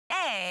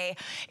today,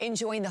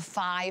 enjoying the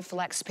 5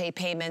 flex pay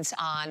payments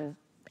on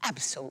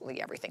absolutely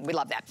everything. We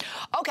love that.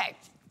 Okay,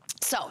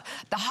 so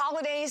the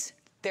holidays,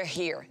 they're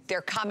here.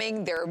 They're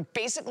coming. They're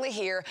basically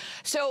here.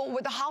 So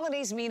what the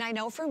holidays mean, I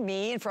know for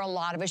me and for a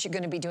lot of us, you're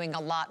going to be doing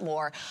a lot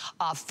more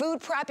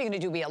food prep. You're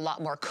going to be a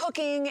lot more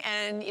cooking.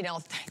 And, you know,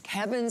 thank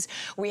heavens,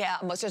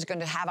 most of us are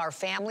going to have our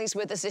families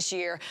with us this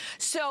year.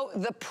 So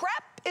the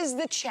prep is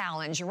the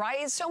challenge,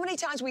 right? So many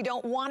times we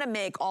don't want to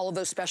make all of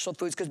those special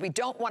foods because we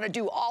don't want to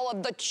do all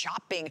of the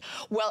chopping.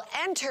 Well,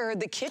 enter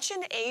the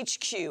Kitchen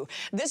HQ.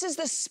 This is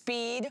the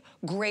speed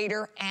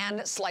grater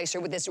and slicer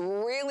with this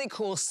really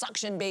cool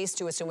suction base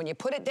to it. So when you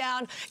put it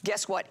down,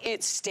 guess what?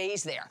 It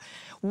stays there.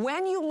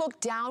 When you look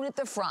down at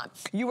the front,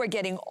 you are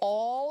getting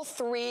all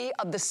 3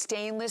 of the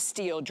stainless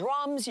steel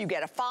drums. You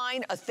get a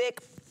fine, a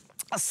thick,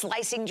 a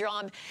slicing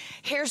drum.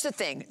 Here's the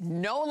thing,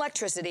 no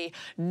electricity,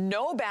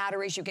 no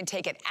batteries. You can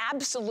take it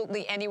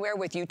absolutely anywhere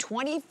with you.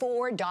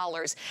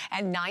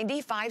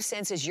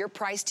 $24.95 is your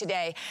price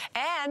today.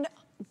 And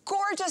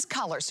gorgeous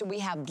colors. So we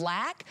have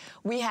black,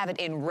 we have it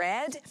in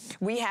red,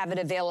 we have it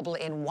available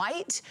in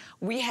white,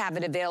 we have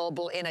it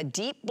available in a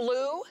deep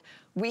blue,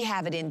 we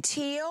have it in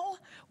teal,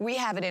 we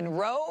have it in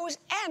rose,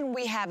 and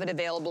we have it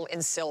available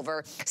in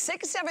silver.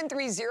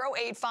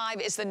 673-085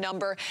 is the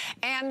number,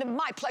 and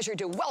my pleasure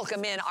to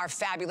welcome in our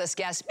fabulous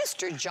guest,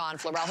 Mr. John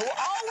Florell, who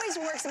always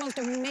works the most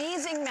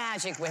amazing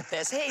magic with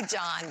this. Hey,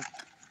 John.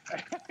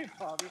 Hey,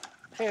 Bobby.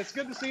 Hey, it's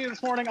good to see you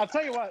this morning. I'll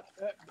tell you what,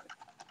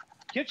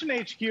 Kitchen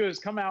HQ has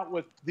come out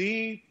with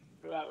the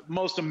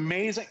most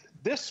amazing.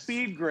 This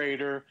speed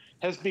grater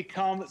has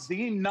become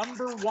the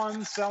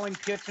 #1 selling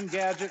kitchen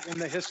gadget in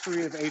the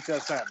history of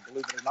HSN,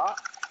 believe it or not.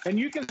 And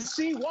you can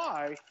see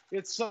why.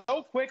 It's so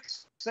quick,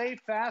 safe,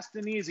 fast,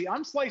 and easy.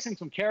 I'm slicing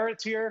some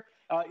carrots here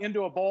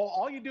into a bowl.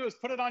 All you do is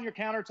put it on your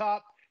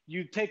countertop.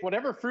 You take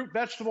whatever fruit,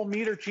 vegetable,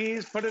 meat, or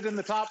cheese, put it in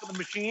the top of the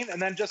machine, and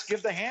then just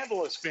give the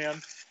handle a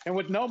spin. And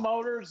with no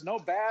motors, no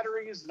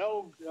batteries,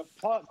 no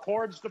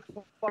cords to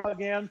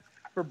plug in,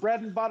 for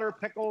bread and butter,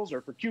 pickles,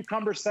 or for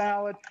cucumber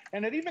salad.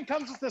 And it even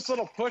comes with this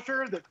little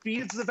pusher that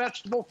feeds the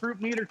vegetable,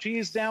 fruit, meat, or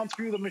cheese down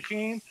through the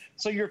machine,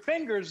 so your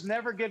fingers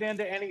never get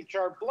into any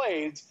sharp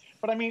blades.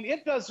 But I mean,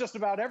 it does just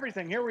about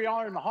everything. Here we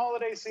are in the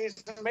holiday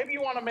season. Maybe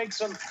you want to make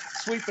some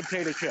sweet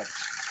potato chips,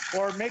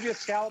 or maybe it's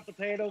scalloped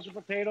potatoes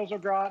or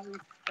gratin.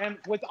 And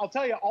I'll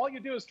tell you, all you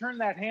do is turn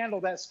that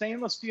handle. That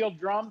stainless steel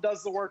drum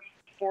does the work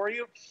for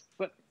you.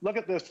 But look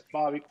at this,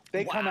 Bobby.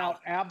 They come out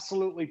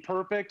absolutely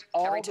perfect,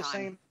 all the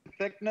same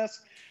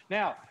thickness.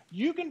 Now,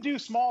 you can do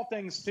small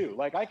things too.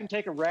 Like I can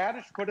take a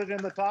radish, put it in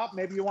the top.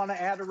 Maybe you want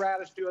to add a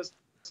radish to a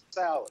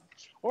salad.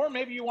 Or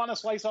maybe you want to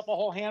slice up a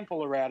whole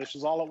handful of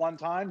radishes all at one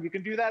time. You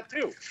can do that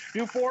too.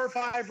 Do 4 or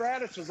 5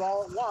 radishes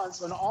all at once,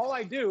 and all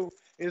I do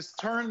is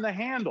turn the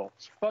handle.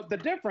 But the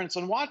difference,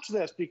 and watch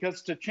this,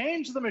 because to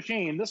change the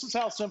machine, this is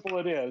how simple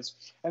it is.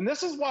 And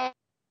this is why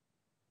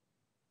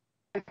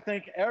I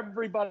think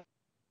everybody,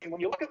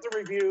 when you look at the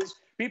reviews,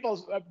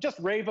 people just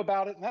rave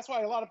about it. And that's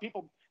why a lot of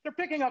people, they're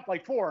picking up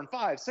like 4 and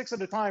 5, 6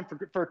 at a time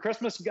for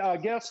Christmas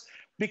gifts,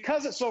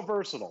 because it's so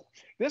versatile.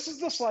 This is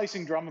the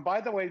slicing drum. And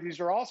by the way, these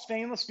are all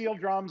stainless steel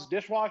drums,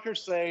 dishwasher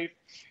safe.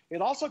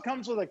 It also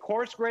comes with a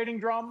coarse grating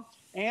drum,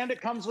 and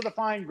it comes with a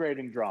fine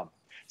grating drum.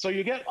 So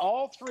you get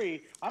all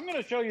 3. I'm going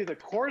to show you the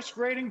coarse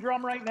grating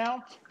drum right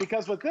now,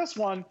 because with this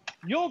one,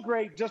 you'll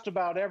grate just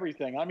about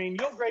everything. I mean,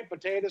 you'll grate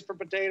potatoes for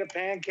potato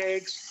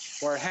pancakes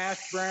or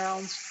hash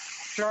browns,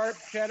 sharp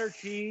cheddar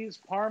cheese,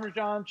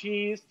 Parmesan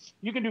cheese.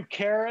 You can do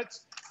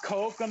carrots,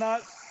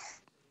 coconut,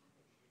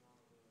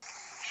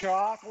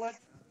 chocolate.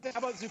 How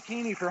about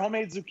zucchini for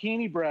homemade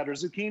zucchini bread or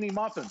zucchini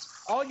muffins?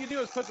 All you do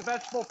is put the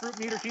vegetable, fruit,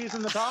 meat, or cheese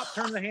in the top,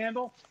 turn the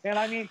handle, and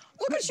I mean,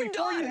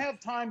 before you have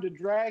time to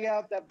drag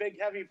out that big,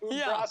 heavy food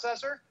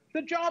processor,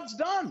 the job's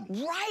done.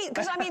 Right,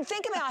 because I mean,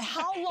 think about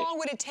how long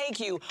would it take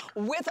you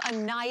with a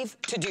knife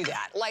to do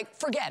that? Like,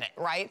 forget it,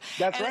 right?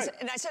 That's right.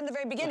 And I said in the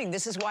very beginning,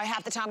 this is why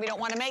half the time we don't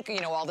want to make, you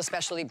know, all the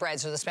specialty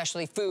breads or the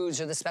specialty foods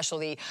or the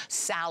specialty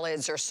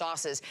salads or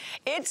sauces.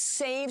 It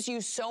saves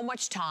you so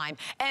much time,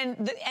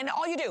 and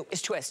all you do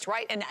is twist,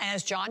 right? And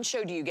as John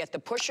showed you, you get the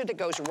pusher that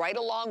goes right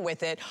along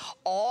with it,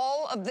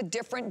 all of the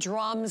different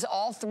drums,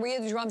 all 3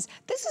 of the drums.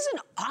 This is an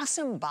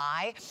awesome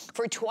buy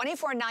for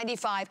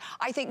 $24.95.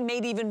 I think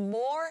made even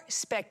more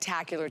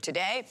spectacular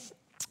today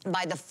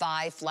by the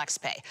 5 flex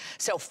pay.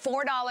 So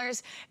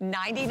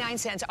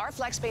 $4.99. Our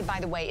flex pay, by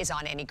the way, is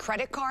on any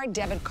credit card,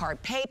 debit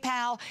card,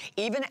 PayPal,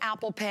 even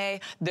Apple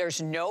Pay.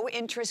 There's no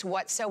interest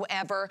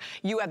whatsoever.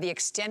 You have the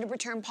extended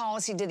return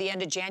policy to the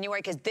end of January,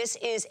 because this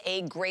is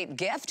a great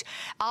gift.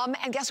 And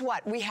guess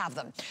what? We have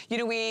them. You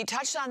know, we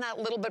touched on that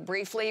a little bit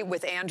briefly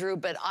with Andrew,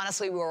 but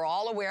honestly, we were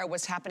all aware of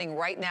what's happening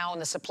right now in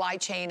the supply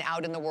chain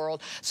out in the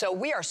world. So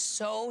we are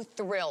so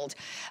thrilled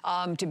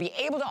to be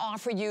able to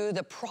offer you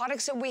the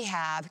products that we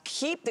have,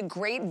 keep the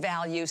great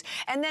values,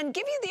 and then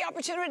give you the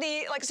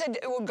opportunity, like I said,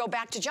 we'll go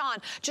back to John,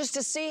 just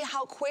to see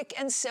how quick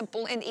and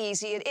simple and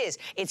easy it is.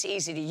 It's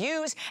easy to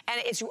use,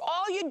 and it's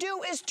all you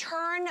do is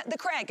turn the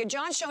crank. And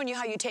John's showing you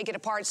how you take it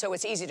apart so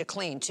it's easy to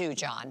clean too,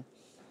 John.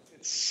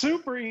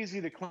 super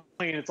easy to clean.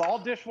 It's all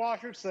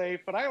dishwasher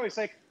safe, but I always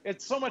say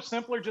it's so much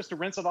simpler just to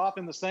rinse it off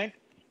in the sink.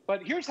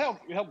 But here's how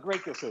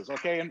great this is,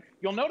 okay? And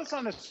you'll notice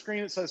on the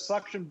screen it says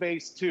suction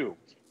base 2.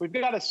 We've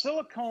got a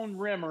silicone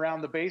rim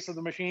around the base of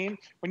the machine.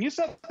 When you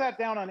set that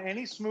down on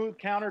any smooth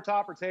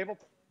countertop or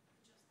tabletop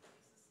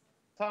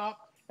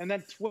and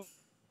then twist,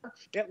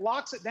 it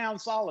locks it down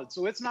solid,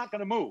 so it's not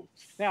going to move.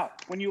 Now,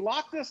 when you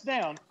lock this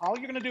down, all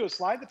you're going to do is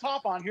slide the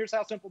top on. Here's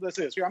how simple this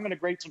is. Here, I'm going to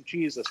grate some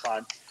cheese this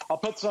time. I'll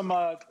put some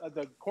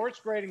the quartz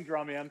grating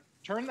drum in,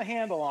 turn the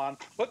handle on,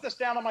 put this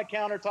down on my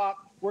countertop.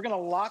 We're going to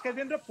lock it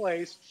into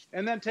place,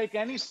 and then take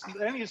any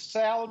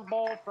salad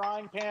bowl,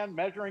 frying pan,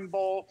 measuring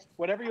bowl,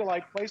 whatever you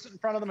like, place it in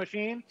front of the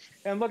machine,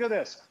 and look at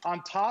this.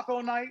 On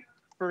taco night,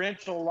 for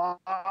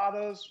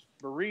enchiladas,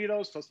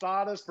 burritos,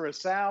 tostadas, for a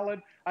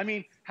salad. I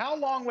mean, how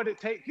long would it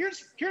take?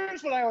 Here's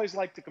what I always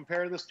like to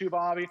compare this to,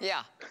 Bobby.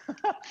 Yeah.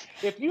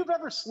 If you've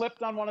ever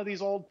slipped on one of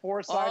these old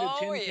four-sided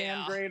tin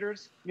can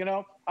graters, you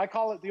know, I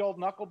call it the old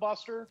knuckle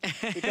buster,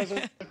 because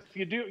if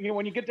you do,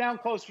 when you get down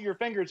close to your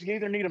fingers, you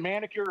either need a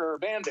manicure or a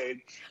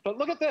Band-Aid. But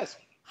look at this.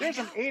 There's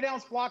an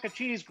 8-ounce block of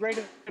cheese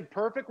grated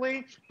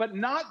perfectly, but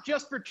not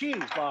just for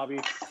cheese, Bobby.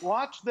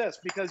 Watch this,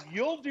 because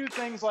you'll do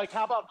things like,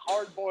 how about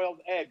hard-boiled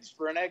eggs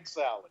for an egg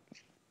salad?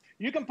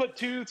 You can put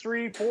 2,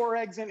 3, 4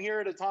 eggs in here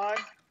at a time.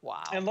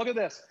 Wow. And look at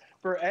this.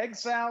 For egg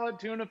salad,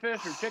 tuna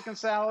fish, or chicken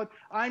salad,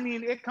 I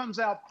mean, it comes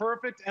out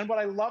perfect. And what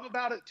I love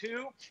about it,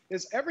 too,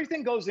 is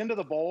everything goes into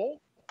the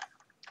bowl.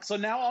 So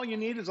now all you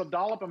need is a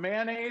dollop of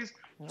mayonnaise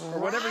or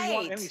whatever you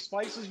want, any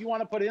spices you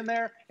want to put in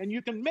there, and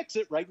you can mix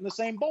it right in the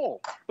same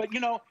bowl. But, you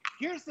know,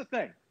 here's the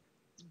thing.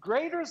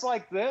 Graters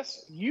like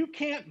this, you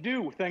can't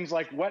do things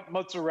like wet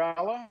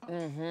mozzarella,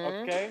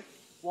 okay?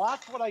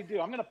 Watch what I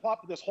do. I'm going to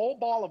plop this whole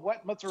ball of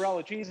wet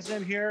mozzarella cheese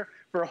in here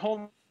for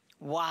home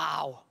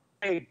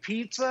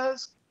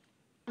pizzas.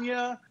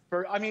 Yeah,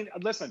 I mean,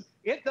 listen,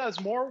 it does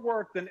more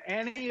work than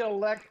any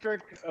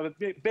electric,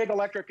 big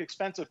electric,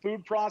 expensive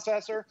food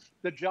processor.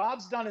 The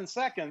job's done in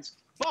seconds,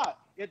 but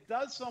it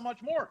does so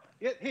much more.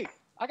 Hey,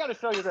 I got to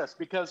show you this,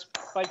 because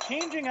by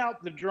changing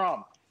out the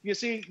drum, you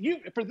see,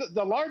 for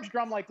the large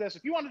drum like this,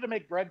 if you wanted to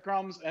make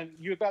breadcrumbs and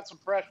you've got some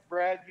fresh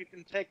bread, you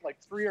can take like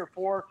 3 or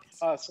 4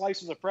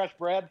 slices of fresh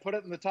bread, put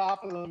it in the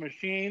top of the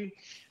machine,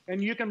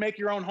 and you can make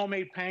your own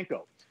homemade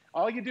panko.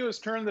 All you do is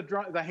turn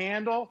the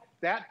handle.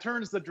 That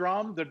turns the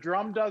drum. The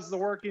drum does the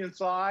work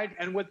inside.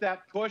 And with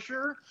that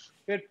pusher,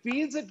 it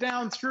feeds it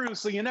down through,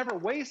 so you never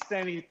waste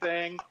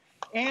anything,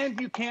 and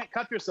you can't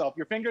cut yourself.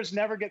 Your fingers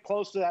never get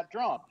close to that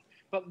drum.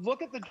 But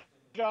look at the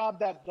job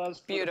that does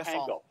for the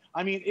panko.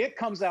 I mean, it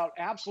comes out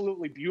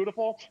absolutely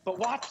beautiful. But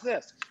watch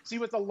this. See,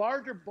 with the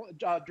larger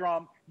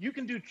drum, you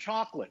can do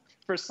chocolate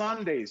for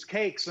sundaes,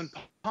 cakes, and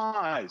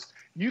pies.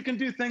 You can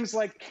do things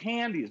like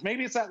candies.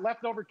 Maybe it's that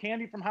leftover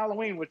candy from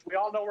Halloween, which we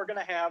all know we're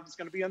going to have. It's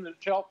going to be in the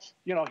shelf,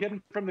 you know,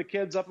 hidden from the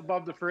kids up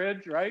above the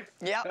fridge, right?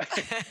 Yep.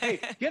 Hey,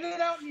 get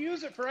it out and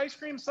use it for ice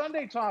cream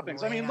sundae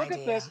toppings. I mean, look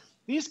at this.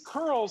 These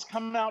curls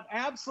come out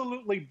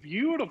absolutely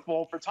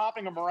beautiful for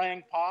topping a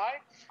meringue pie.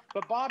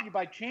 But, Bobby,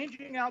 by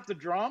changing out the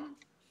drum,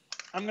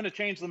 I'm going to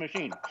change the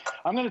machine.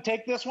 I'm going to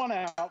take this one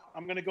out.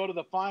 I'm going to go to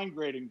the fine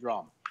grating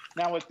drum.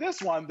 Now, with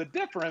this one, the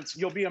difference,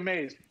 you'll be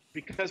amazed.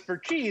 Because for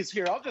cheese,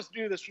 here, I'll just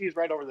do this cheese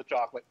right over the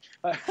chocolate.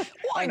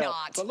 Why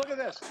not? But look at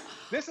this.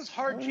 This is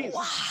hard cheese.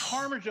 Wow. This is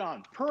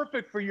Parmesan.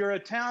 Perfect for your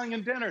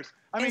Italian dinners.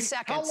 I mean,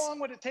 how long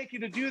would it take you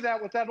to do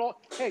that with that old...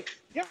 Hey,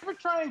 you ever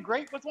try and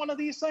grate with one of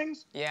these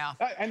things? Yeah.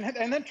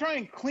 And then try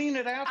and clean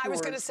it afterwards. I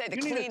was going to say, the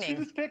cleaning. You need a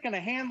toothpick and a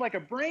hand like a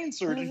brain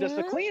surgeon just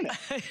to clean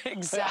it.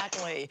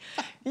 Exactly.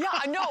 Yeah,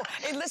 no.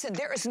 Hey, listen,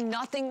 there is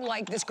nothing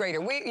like this grater.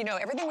 You know,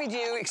 everything we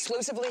do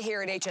exclusively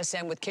here at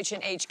HSN with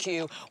Kitchen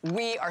HQ,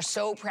 we are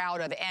so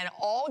proud of. And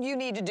all you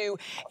need to do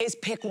is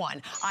pick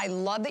one. I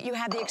love that you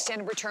have the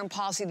extended return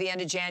policy at the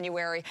end of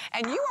January.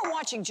 And you are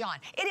watching John.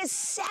 It is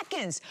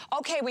seconds.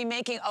 Okay, we're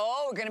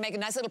going to make a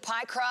nice little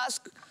pie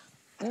crust.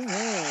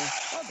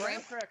 Oh,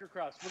 graham cracker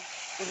crust.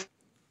 We're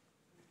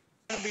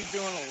going to be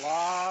doing a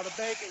lot of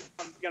baking,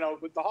 you know,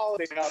 with the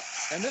holiday up.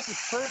 And this is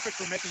perfect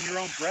for making your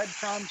own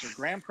breadcrumbs or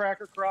graham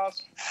cracker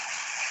crust.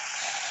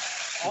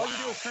 All you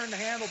do is turn the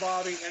handle,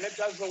 Bobby, and it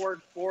does the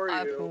work for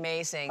you.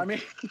 Amazing. I mean,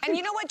 and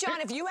you know what,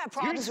 John? If you have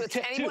problems with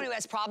anyone who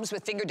has problems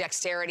with finger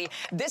dexterity,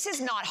 this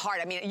is not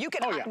hard. I mean, you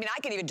can. I mean, I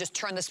can even just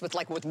turn this with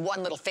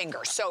one little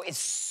finger. So it's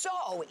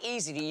so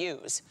easy to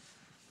use.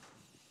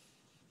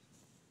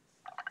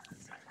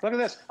 Look at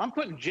this. I'm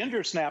putting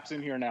ginger snaps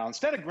in here now.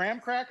 Instead of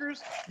graham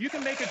crackers, you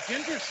can make a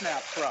ginger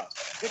snap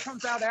crust. It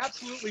comes out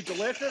absolutely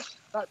delicious.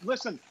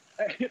 Listen,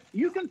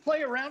 you can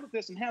play around with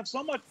this and have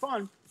so much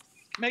fun.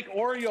 Make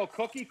Oreo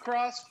cookie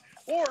crust,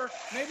 or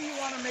maybe you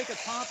want to make a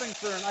topping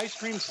for an ice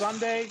cream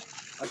sundae,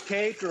 a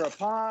cake, or a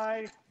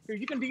pie.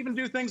 You can even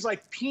do things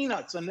like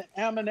peanuts and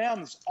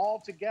M&Ms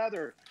all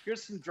together.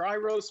 Here's some dry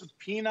roasted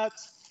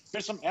peanuts.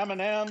 Here's some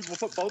M&Ms. We'll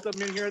put both of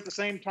them in here at the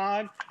same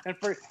time. And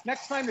for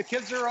next time the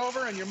kids are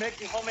over and you're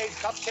making homemade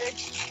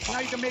cupcakes,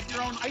 now you can make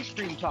your own ice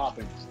cream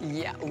toppings.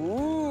 Yeah.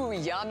 Ooh,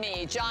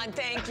 yummy. John,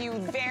 thank you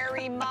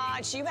very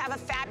much. You have a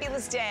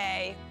fabulous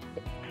day.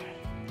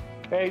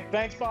 Hey,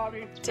 thanks,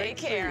 Bobby. Take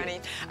care,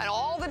 honey. And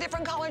all the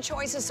different color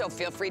choices, so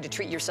feel free to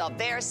treat yourself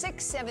there.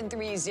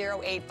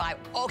 673-085.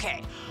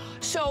 Okay,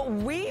 so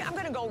I'm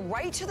gonna go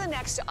right to the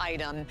next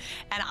item,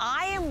 and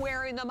I am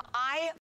wearing them.